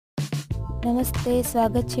નમસ્તે,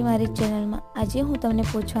 સ્વાગત છે મારી ચેનલમાં। આજે હું તમને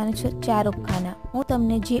પૂછવાનું છું 4 ઉખાણા। હું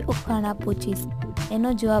તમને જે ઉખાણા પૂછીશ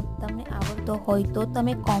એનો જવાબ તમને આવડતો હોય તો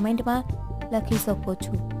તમે કોમેન્ટમાં લખી શકો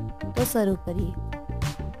છો। તો શરૂ કરીએ।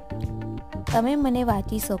 તમે મને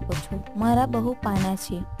વાંચી શકો છો। મારા બહુ પાના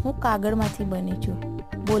છે, હું કાગળમાંથી બની છું।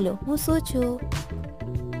 બોલો, હું શું છું?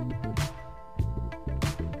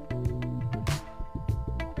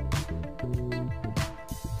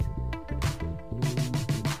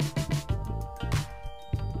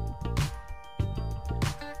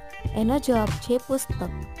 એનો જવાબ છે પુસ્તક।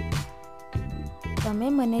 તમે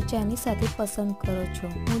મને ચાની સાથે પસંદ કરો છો,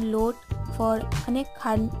 હું લોટ, ફળ અને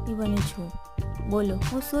ખાંડની બની છું। બોલો,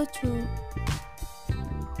 હું શું છું?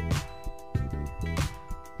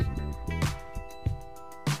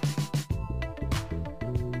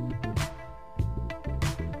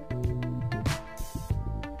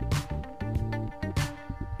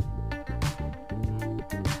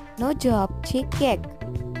 નો જવાબ છે કેક।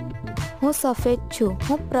 હું સફેદ છું,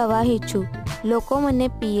 હું પ્રવાહી છું, લોકો મને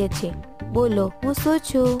પીએ છે। બોલો, હું શું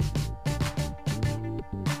છું?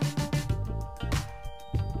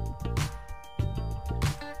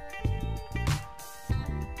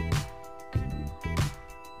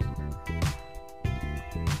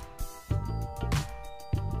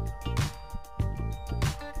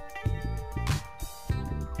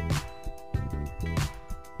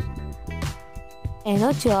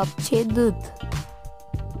 એનો જવાબ છે દૂધ।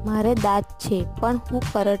 મારે દાંત છે પણ હું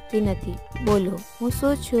કરડતી નથી। બોલો, હું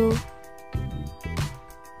શું છું?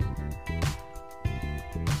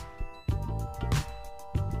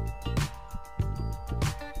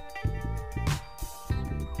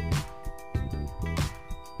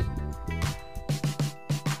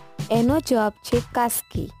 એનો જવાબ છે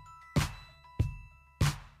કાસ્કી।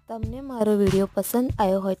 તમને મારો વિડીયો પસંદ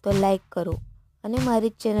આવ્યો હોય તો લાઈક કરો અને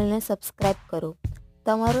મારી ચેનલને સબસ્ક્રાઈબ કરો।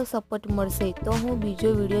 તમારો સપોર્ટ મળશે તો હું બીજો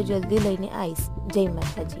વિડીયો જલ્દી લઈને આવીશ। જય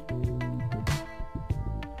માતાજી।